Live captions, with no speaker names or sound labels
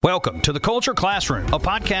Welcome to The Culture Classroom, a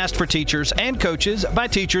podcast for teachers and coaches by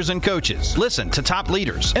teachers and coaches. Listen to top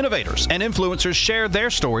leaders, innovators, and influencers share their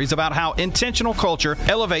stories about how intentional culture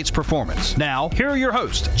elevates performance. Now, here are your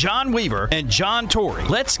hosts, John Weaver and John Torrey.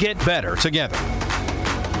 Let's get better together.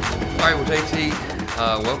 All right, well,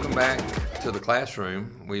 JT, welcome back to The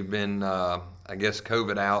Classroom. We've been,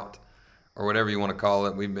 COVID out, or whatever you want to call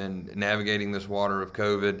it. We've been navigating this water of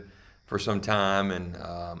COVID for some time, and,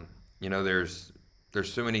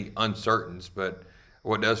 there's so many uncertainties, but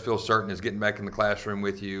what does feel certain is getting back in the classroom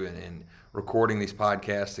with you and recording these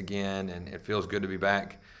podcasts again. And it feels good to be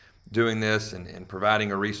back doing this and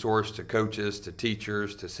providing a resource to coaches, to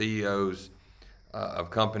teachers, to CEOs of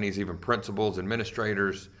companies, even principals,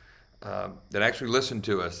 administrators that actually listen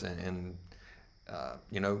to us. And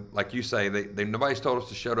like you say, nobody's told us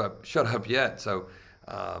to shut up yet. So,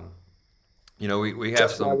 we have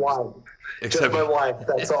just some. My wife. Just my wife.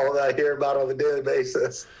 That's all that I hear about on a daily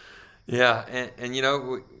basis. Yeah, and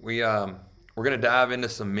we're going to dive into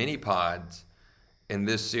some mini pods in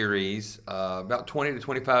this series, about 20 to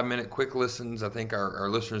 25 minute quick listens. I think our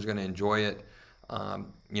listeners are going to enjoy it.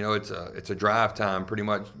 It's a drive time pretty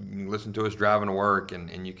much. You can listen to us driving to work,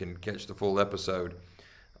 and you can catch the full episode.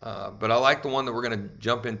 But I like the one that we're going to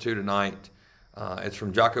jump into tonight. It's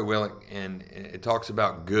from Jocko Willink, and it talks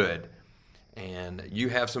about good. And you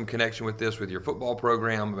have some connection with this with your football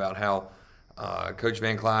program about how Coach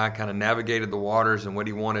Van Clyde kind of navigated the waters and what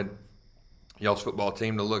he wanted y'all's football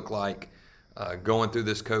team to look like going through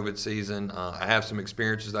this COVID season. I have some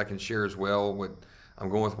experiences I can share as well. I'm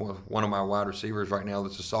going with one of my wide receivers right now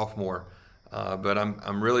that's a sophomore. But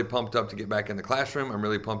I'm really pumped up to get back in the classroom. I'm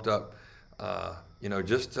really pumped up,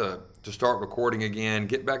 just to start recording again,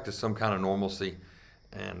 get back to some kind of normalcy.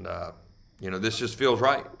 And, this just feels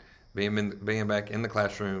right. Being back in the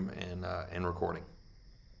classroom and recording.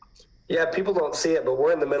 Yeah, people don't see it, but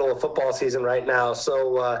we're in the middle of football season right now.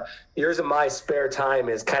 So yours and my spare time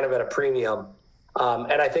is kind of at a premium.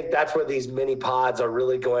 And I think that's where these mini pods are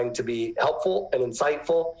really going to be helpful and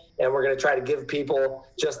insightful. And we're going to try to give people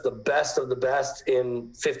just the best of the best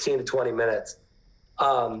in 15 to 20 minutes.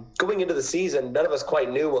 Going into the season, none of us quite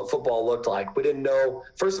knew what football looked like. We didn't know.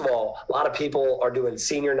 First of all, a lot of people are doing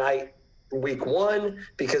senior night week one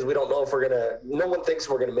because we don't know if no one thinks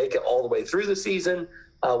we're going to make it all the way through the season.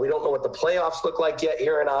 We don't know what the playoffs look like yet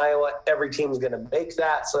here in Iowa. Every team's going to make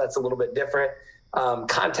that, so that's a little bit different.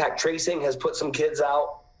 Contact tracing has put some kids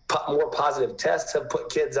out. More positive tests have put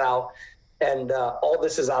kids out, and all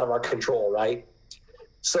this is out of our control, right?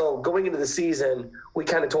 So going into the season, we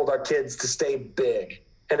kind of told our kids to stay big,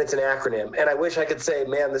 and it's an acronym. And I wish I could say,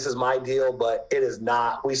 man, this is my deal, but it is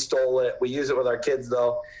not. We stole it. We use it with our kids,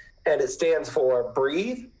 though. And it stands for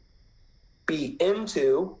breathe, be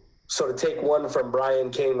into. So to take one from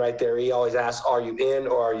Brian Kane right there, he always asks, are you in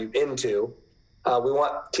or are you into? We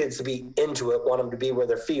want kids to be into it, want them to be where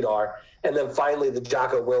their feet are. And then finally, the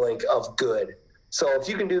Jocko Willink of good. So if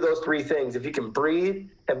you can do those three things, if you can breathe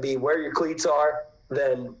and be where your cleats are,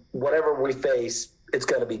 then whatever we face, it's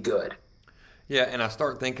going to be good. Yeah, and I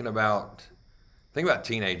start thinking about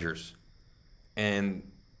teenagers and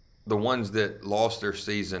the ones that lost their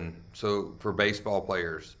season. So for baseball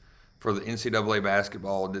players, for the NCAA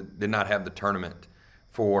basketball, did not have the tournament.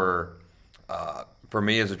 For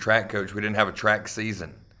me as a track coach, we didn't have a track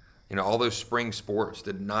season. All those spring sports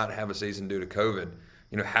did not have a season due to COVID.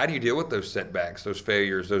 How do you deal with those setbacks, those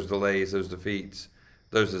failures, those delays, those defeats,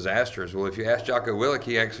 those disasters? Well, if you ask Jocko Willink,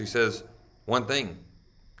 he actually says one thing: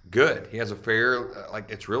 good. He has a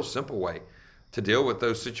it's real simple way to deal with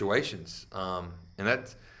those situations. And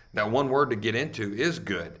that one word to get into is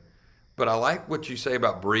good. But I like what you say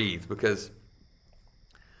about breathe, because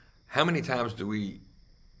how many times do we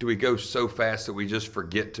go so fast that we just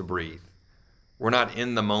forget to breathe? We're not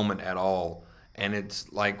in the moment at all. And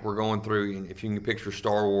it's like we're going through, if you can picture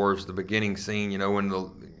Star Wars, the beginning scene,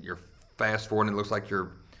 when you're fast forward and it looks like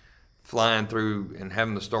you're flying through and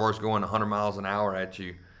having the stars going 100 miles an hour at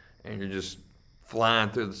you, and you're just flying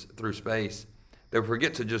through space. They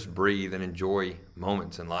forget to just breathe and enjoy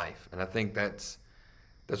moments in life. And I think that's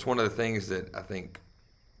one of the things that I think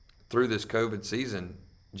through this COVID season,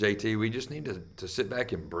 JT, we just need to sit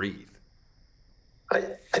back and breathe. I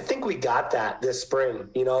think we got that this spring,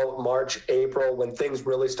 March, April, when things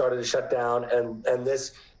really started to shut down and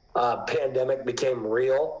this pandemic became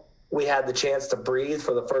real. We had the chance to breathe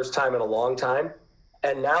for the first time in a long time.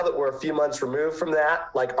 And now that we're a few months removed from that,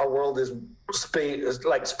 our world is speeding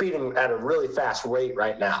at a really fast rate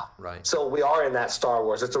right now. Right. So we are in that Star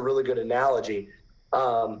Wars. It's a really good analogy.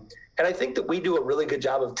 And I think that we do a really good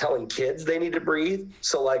job of telling kids they need to breathe.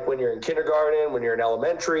 So when you're in kindergarten, when you're in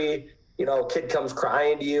elementary, kid comes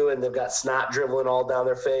crying to you and they've got snot dribbling all down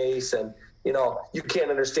their face and, you can't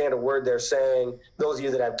understand a word they're saying. Those of you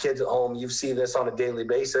that have kids at home, you see this on a daily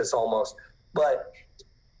basis almost. But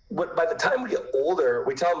by the time we get older,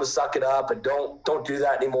 we tell them to suck it up and don't do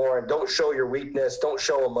that anymore and don't show your weakness, don't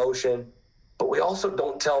show emotion. But we also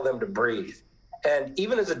don't tell them to breathe. And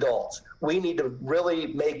even as adults, we need to really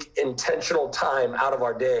make intentional time out of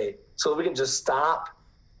our day so that we can just stop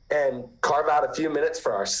and carve out a few minutes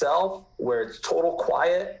for ourselves where it's total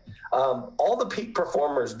quiet. All the peak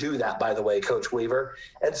performers do that, by the way, Coach Weaver.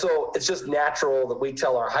 And so it's just natural that we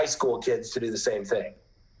tell our high school kids to do the same thing.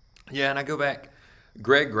 Yeah, and I go back,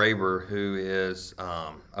 Greg Graber, who is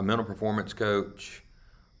a mental performance coach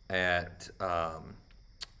at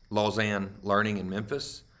Lausanne Learning in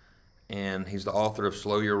Memphis, and he's the author of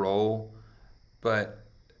Slow Your Roll. But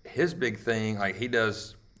his big thing, like he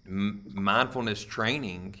does mindfulness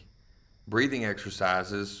training, breathing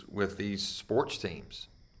exercises with these sports teams.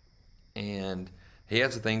 And he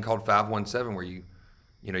has a thing called 517 where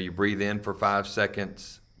you breathe in for 5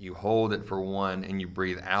 seconds, you hold it for 1, and you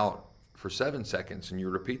breathe out for 7 seconds, and you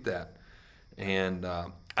repeat that. And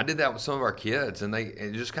I did that with some of our kids, and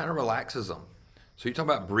it just kind of relaxes them. So you talk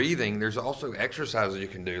about breathing, there's also exercises you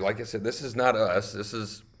can do. Like I said, this is not us, this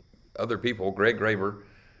is other people. Greg Graber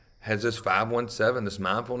has this 517, this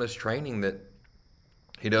mindfulness training that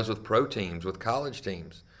he does with pro teams, with college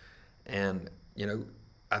teams. And,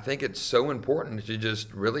 I think it's so important to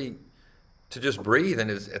just breathe. And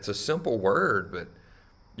it's a simple word, but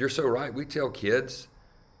you're so right. We tell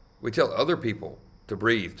other people to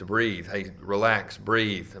breathe. Hey, relax,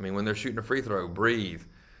 breathe. I mean, when they're shooting a free throw, breathe,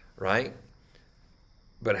 right?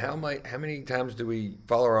 But how many times do we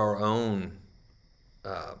follow our own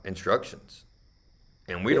instructions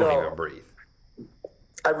and we don't even breathe?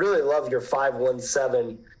 I really love your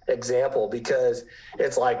 517 example because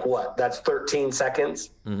it's like, that's 13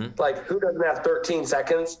 seconds. Mm-hmm. Like, who doesn't have 13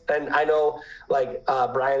 seconds? And I know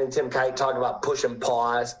Brian and Tim Kite talk about push and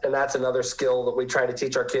pause, and that's another skill that we try to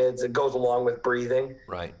teach our kids. It goes along with breathing.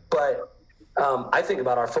 Right. But I think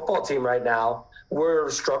about our football team right now. We're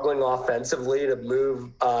struggling offensively to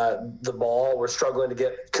move the ball. We're struggling to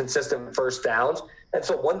get consistent first downs. And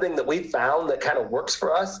so one thing that we found that kind of works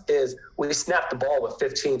for us is we snap the ball with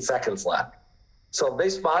 15 seconds left. So if they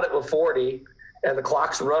spot it with 40 and the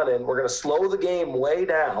clock's running, we're going to slow the game way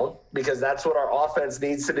down because that's what our offense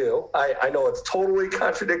needs to do. I know it's totally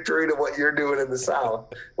contradictory to what you're doing in the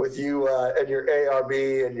South with you and your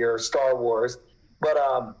ARB and your Star Wars. But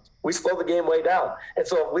we slow the game way down. And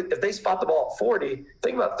so if they spot the ball at 40,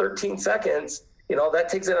 think about 13 seconds. That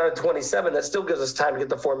takes it out of 27. That still gives us time to get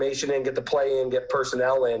the formation in, get the play in, get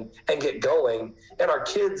personnel in, and get going. And our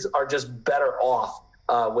kids are just better off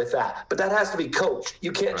with that. But that has to be coached.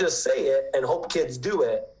 You can't just say it and hope kids do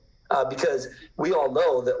it because we all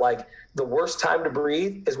know that, the worst time to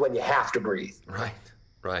breathe is when you have to breathe. Right.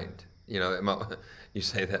 You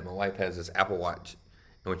say that. My wife has this Apple Watch,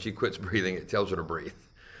 and when she quits breathing, it tells her to breathe.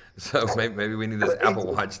 So maybe we need this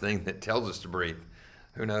Apple Watch thing that tells us to breathe.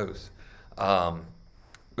 Who knows?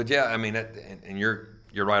 But yeah, I mean, and you're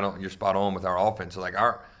right on. You're spot on with our offense.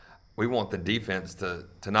 We want the defense to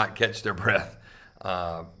not catch their breath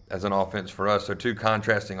as an offense for us. They're two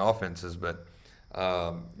contrasting offenses, but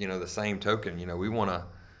the same token, we want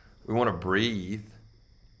to breathe,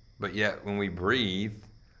 but yet when we breathe,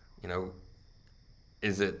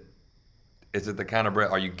 is it the kind of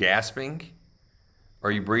breath? Are you gasping? Or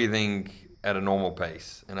are you breathing at a normal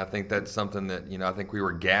pace? And I think that's something that, I think we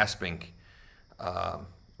were gasping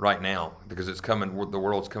right now because the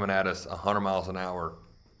world's coming at us 100 miles an hour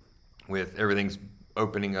with everything's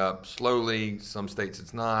opening up slowly. Some states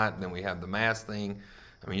it's not. And then we have the mask thing.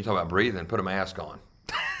 I mean, you talk about breathing, put a mask on.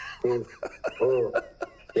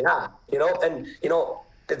 Yeah.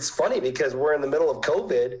 It's funny because we're in the middle of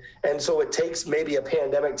COVID. And so it takes maybe a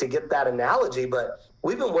pandemic to get that analogy, but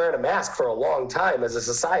we've been wearing a mask for a long time as a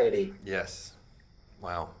society. Yes.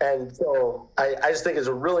 Wow. And so I just think it's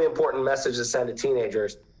a really important message to send to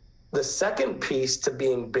teenagers. The second piece to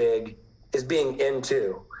being big is being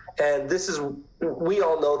into. And we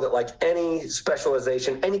all know that any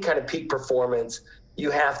specialization, any kind of peak performance,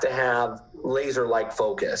 you have to have laser-like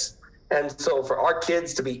focus. And so for our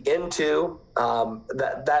kids to be into,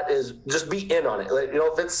 that is just be in on it.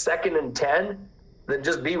 If it's 2nd and 10, then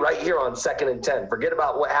just be right here on 2nd and 10. Forget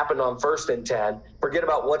about what happened on 1st and 10. Forget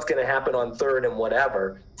about what's going to happen on 3rd and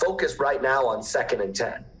whatever. Focus right now on 2nd and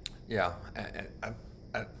 10. Yeah,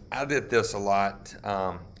 I did this a lot.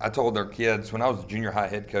 I told their kids when I was a junior high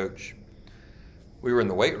head coach, we were in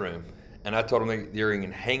the weight room, and I told them you're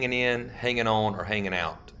hanging in, hanging on, or hanging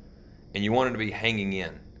out. And you wanted to be hanging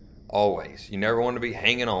in always. You never want to be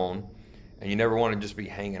hanging on, and you never want to just be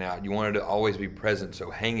hanging out. You wanted to always be present. So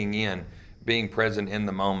hanging in, being present in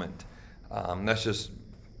the moment. That's just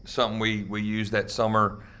something we used that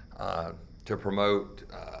summer to promote,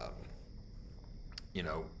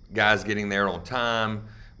 guys getting there on time.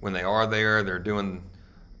 When they are there, they're doing,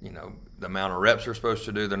 the amount of reps they're supposed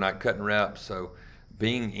to do. They're not cutting reps. So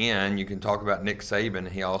being in, you can talk about Nick Saban.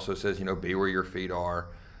 He also says, be where your feet are.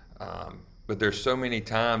 But there's so many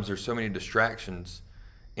times, there's so many distractions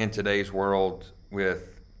in today's world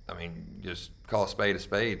with, just call a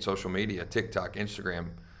spade, social media, TikTok, Instagram,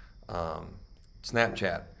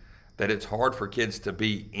 Snapchat, that it's hard for kids to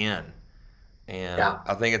be in. And Yeah.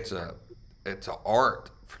 I think it's an art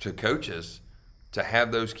to coaches to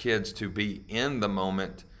have those kids to be in the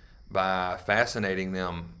moment by fascinating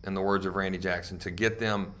them, in the words of Randy Jackson, to get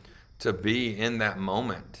them to be in that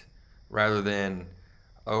moment rather than,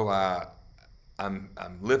 I'm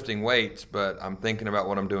lifting weights, but I'm thinking about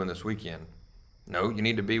what I'm doing this weekend. No, you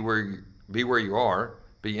need to be where you are,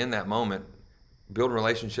 be in that moment, build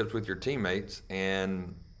relationships with your teammates,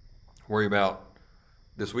 and worry about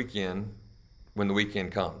this weekend when the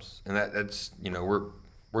weekend comes. And that's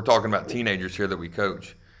we're talking about teenagers here that we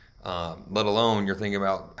coach. Let alone you're thinking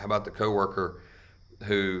about, how about the coworker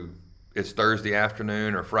who it's Thursday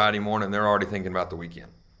afternoon or Friday morning, they're already thinking about the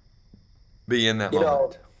weekend. Be in that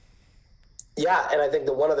moment. Yeah, and I think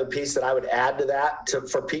the one other piece that I would add to that,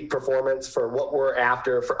 for peak performance, for what we're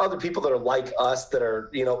after, for other people that are like us, that are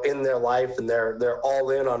in their life and they're all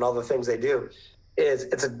in on all the things they do, is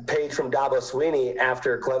it's a page from Dabo Swinney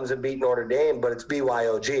after Clemson beat Notre Dame, but it's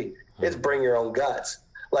BYOG. It's bring your own guts.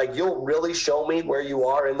 Like, you'll really show me where you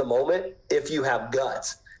are in the moment if you have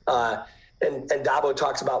guts. And Dabo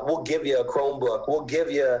talks about, we'll give you a Chromebook. We'll give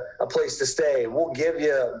you a place to stay. We'll give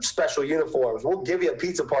you special uniforms. We'll give you a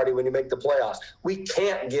pizza party when you make the playoffs. We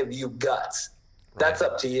can't give you guts. That's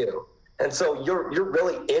up to you. And so you're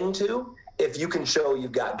really into if you can show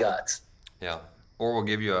you've got guts. Yeah. Or we'll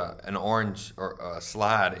give you an orange or a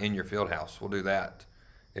slide in your field house. We'll do that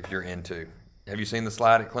if you're into. Have you seen the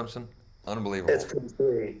slide at Clemson? Unbelievable. It's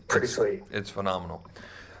pretty sweet. It's phenomenal.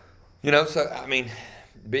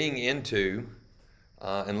 Being into,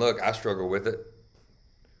 and look, I struggle with it.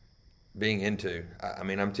 Being into,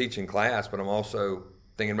 I'm teaching class, but I'm also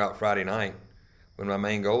thinking about Friday night when my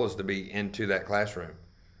main goal is to be into that classroom.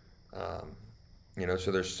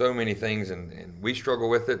 So there's so many things, and we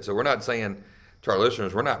struggle with it. So we're not saying to our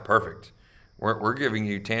listeners, we're not perfect. We're giving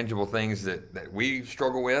you tangible things that we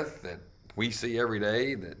struggle with, that we see every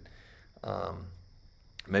day, that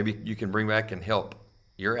maybe you can bring back and help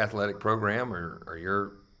your athletic program or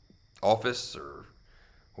your office or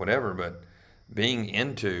whatever. But being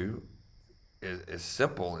into is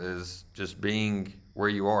simple as just being where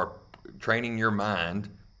you are, training your mind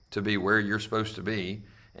to be where you're supposed to be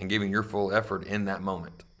and giving your full effort in that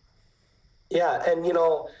moment. Yeah, and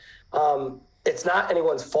it's not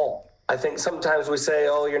anyone's fault. I think sometimes we say,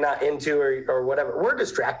 oh, you're not into or whatever. We're a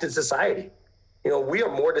distracted society. We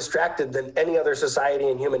are more distracted than any other society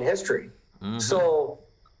in human history. Mm-hmm. So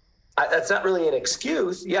that's not really an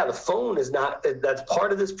excuse. Yeah, the phone is not, that's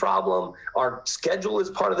part of this problem. Our schedule is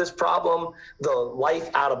part of this problem. The life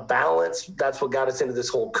out of balance, that's what got us into this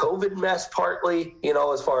whole COVID mess partly,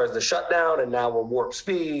 as far as the shutdown, and now we're warp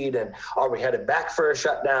speed, and are we headed back for a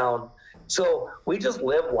shutdown? So we just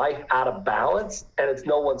live life out of balance, and it's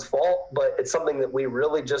no one's fault, but it's something that we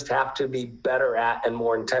really just have to be better at and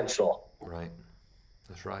more intentional. Right.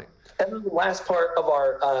 That's right. And then the last part of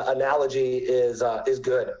our analogy is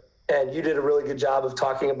good. And you did a really good job of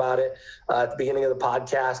talking about it at the beginning of the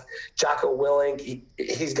podcast. Jocko Willink,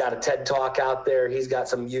 he's got a TED Talk out there. He's got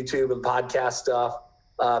some YouTube and podcast stuff.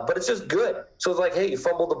 But it's just good. So it's like, hey, you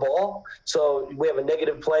fumbled the ball. So we have a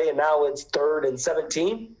negative play, and now it's 3rd and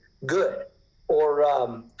 17. Good. Or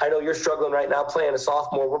I know you're struggling right now playing a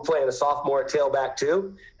sophomore. We're playing a sophomore at tailback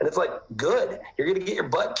too. And it's like, good. You're going to get your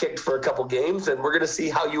butt kicked for a couple games, and we're going to see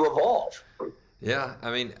how you evolve. Yeah,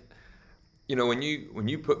 when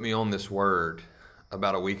you put me on this word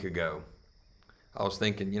about a week ago, I was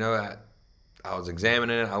thinking, I was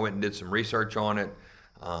examining it. I went and did some research on it.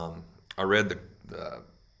 I read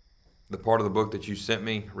the part of the book that you sent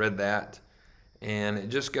me, read that. And it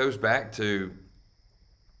just goes back to,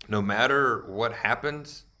 no matter what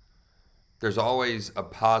happens, there's always a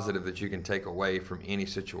positive that you can take away from any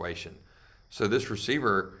situation. So this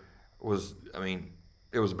receiver was,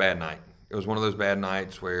 it was a bad night. It was one of those bad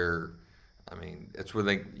nights where, it's when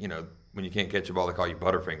when you can't catch a ball, they call you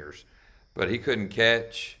Butterfingers. But he couldn't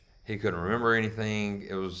catch. He couldn't remember anything.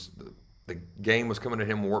 It was the game was coming at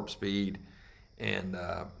him warp speed, And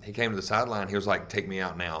he came to the sideline. He was like, "Take me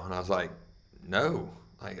out now." And I was like, "No,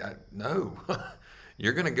 no.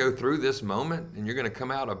 You're going to go through this moment, and you're going to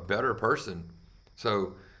come out a better person."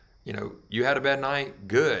 So, you had a bad night.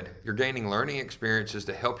 Good. You're gaining learning experiences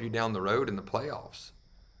to help you down the road in the playoffs.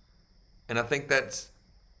 And I think that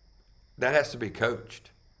has to be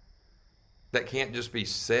coached. That can't just be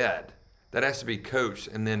said. That has to be coached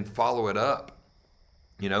and then follow it up.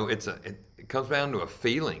 It comes down to a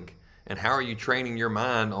feeling. And how are you training your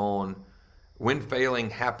mind on when failing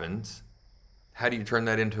happens, how do you turn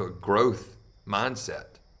that into a growth mindset?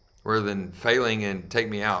 Rather than failing and take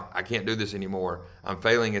me out. I can't do this anymore. I'm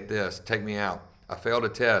failing at this. Take me out. I failed a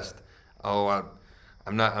test. Oh,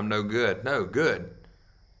 I'm no good. No, good.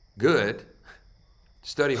 Good.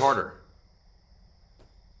 Study harder.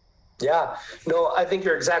 Yeah, no, I think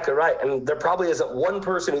you're exactly right. And there probably isn't one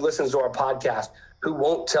person who listens to our podcast who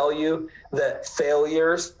won't tell you that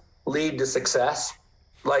failures lead to success.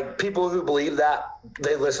 Like, people who believe that,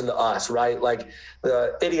 they listen to us, right? Like,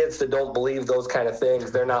 the idiots that don't believe those kind of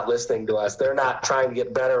things, they're not listening to us. They're not trying to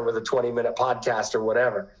get better with a 20-minute podcast or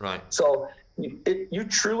whatever. Right. So you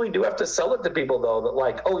truly do have to sell it to people, though, that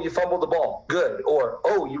like, oh, you fumbled the ball, good. Or,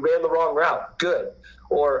 oh, you ran the wrong route, good.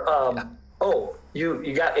 Or, oh,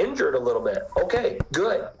 you got injured a little bit, okay,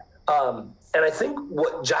 good. And I think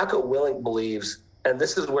what Jocko Willink believes, and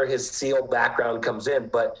this is where his SEAL background comes in,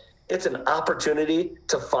 but it's an opportunity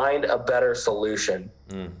to find a better solution.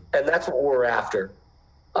 And that's what we're after.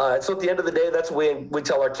 So at the end of the day, that's what we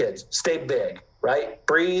tell our kids, stay big, right?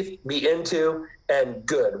 Breathe, be into, and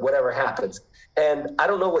good, whatever happens. And I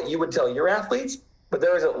don't know what you would tell your athletes, but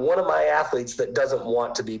there isn't one of my athletes that doesn't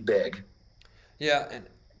want to be big. Yeah, and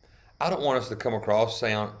I don't want us to come across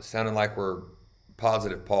sounding like we're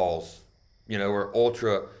positive Pauls. We're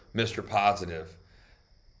ultra Mr. Positive.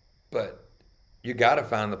 But you got to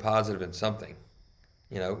find the positive in something.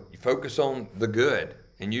 You focus on the good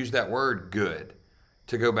and use that word good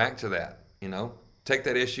to go back to that. Take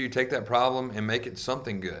that issue, take that problem, and make it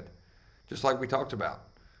something good. Just like we talked about.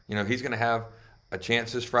 He's going to have a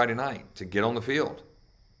chance this Friday night to get on the field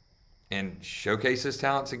and showcase his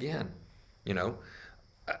talents again.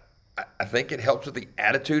 I think it helps with the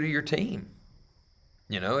attitude of your team.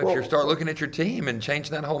 If you start looking at your team and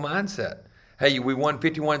changing that whole mindset. Hey, we won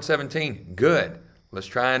 51-17. Good. Let's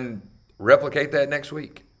try and replicate that next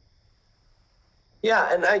week.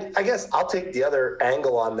 Yeah, and I guess I'll take the other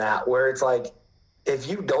angle on that, where it's like, if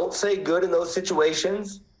you don't say good in those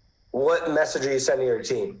situations, what message are you sending your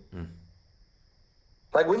team?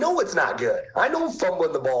 Like, we know it's not good. I know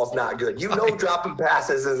fumbling the ball is not good. Dropping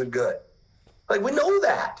passes isn't good. Like, we know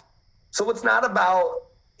that. So it's not about,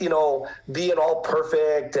 being all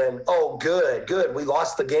perfect and, oh, good. We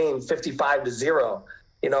lost the game 55-0.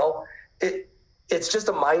 It's just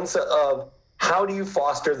a mindset of, how do you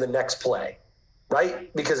foster the next play,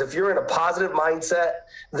 right? Because if you're in a positive mindset,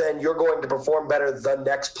 then you're going to perform better the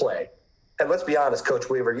next play. And let's be honest, Coach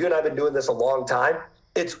Weaver, you and I have been doing this a long time.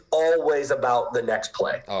 It's always about the next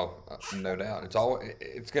play. Oh, no doubt.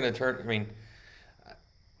 It's going to turn. I mean,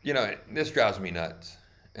 this drives me nuts,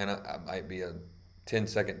 and I might be a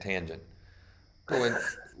 10-second tangent. But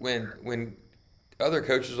when other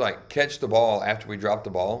coaches catch the ball after we drop the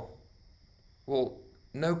ball, well,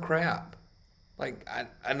 no crap. Like,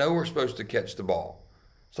 I know we're supposed to catch the ball.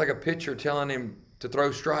 It's like a pitcher telling him to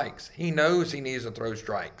throw strikes. He knows he needs to throw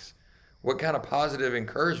strikes. What kind of positive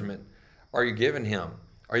encouragement are you giving him?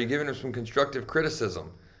 Are you giving him some constructive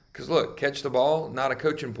criticism? Because, look, catch the ball, not a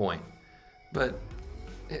coaching point. But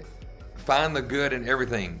find the good in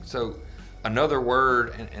everything. So another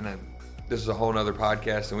word, and this is a whole other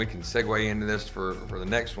podcast, and we can segue into this for the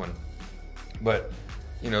next one. But,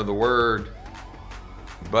 the word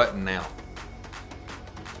button out.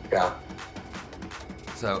 Yeah.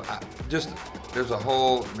 So there's a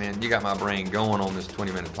whole, man, you got my brain going on this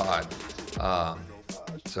 20-minute pod.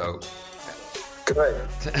 So. Good.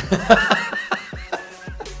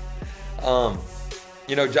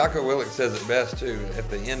 Jocko Willink says it best too at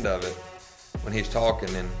the end of it when he's talking,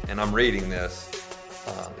 and I'm reading this.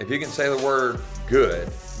 If you can say the word good,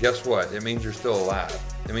 guess what? It means you're still alive.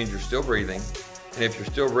 It means you're still breathing. And if you're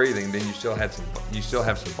still breathing, then you still have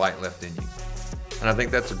some fight left in you. And I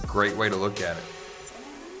think that's a great way to look at it.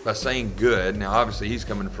 By saying good, now obviously he's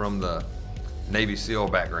coming from the Navy SEAL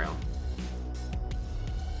background.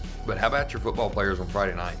 But how about your football players on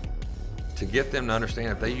Friday night? To get them to understand,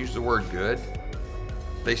 if they use the word good,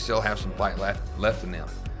 they still have some fight left in them.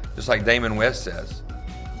 Just like Damon West says,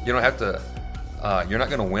 you don't have to, you're not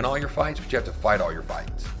going to win all your fights, but you have to fight all your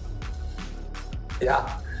fights.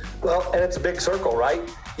 Yeah. Well, and it's a big circle, right?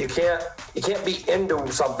 You can't be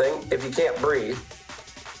into something if you can't breathe.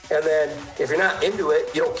 And then if you're not into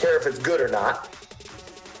it, you don't care if it's good or not.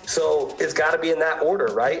 So it's got to be in that order,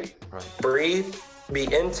 right? Breathe,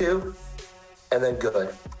 be into, and then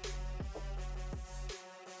good.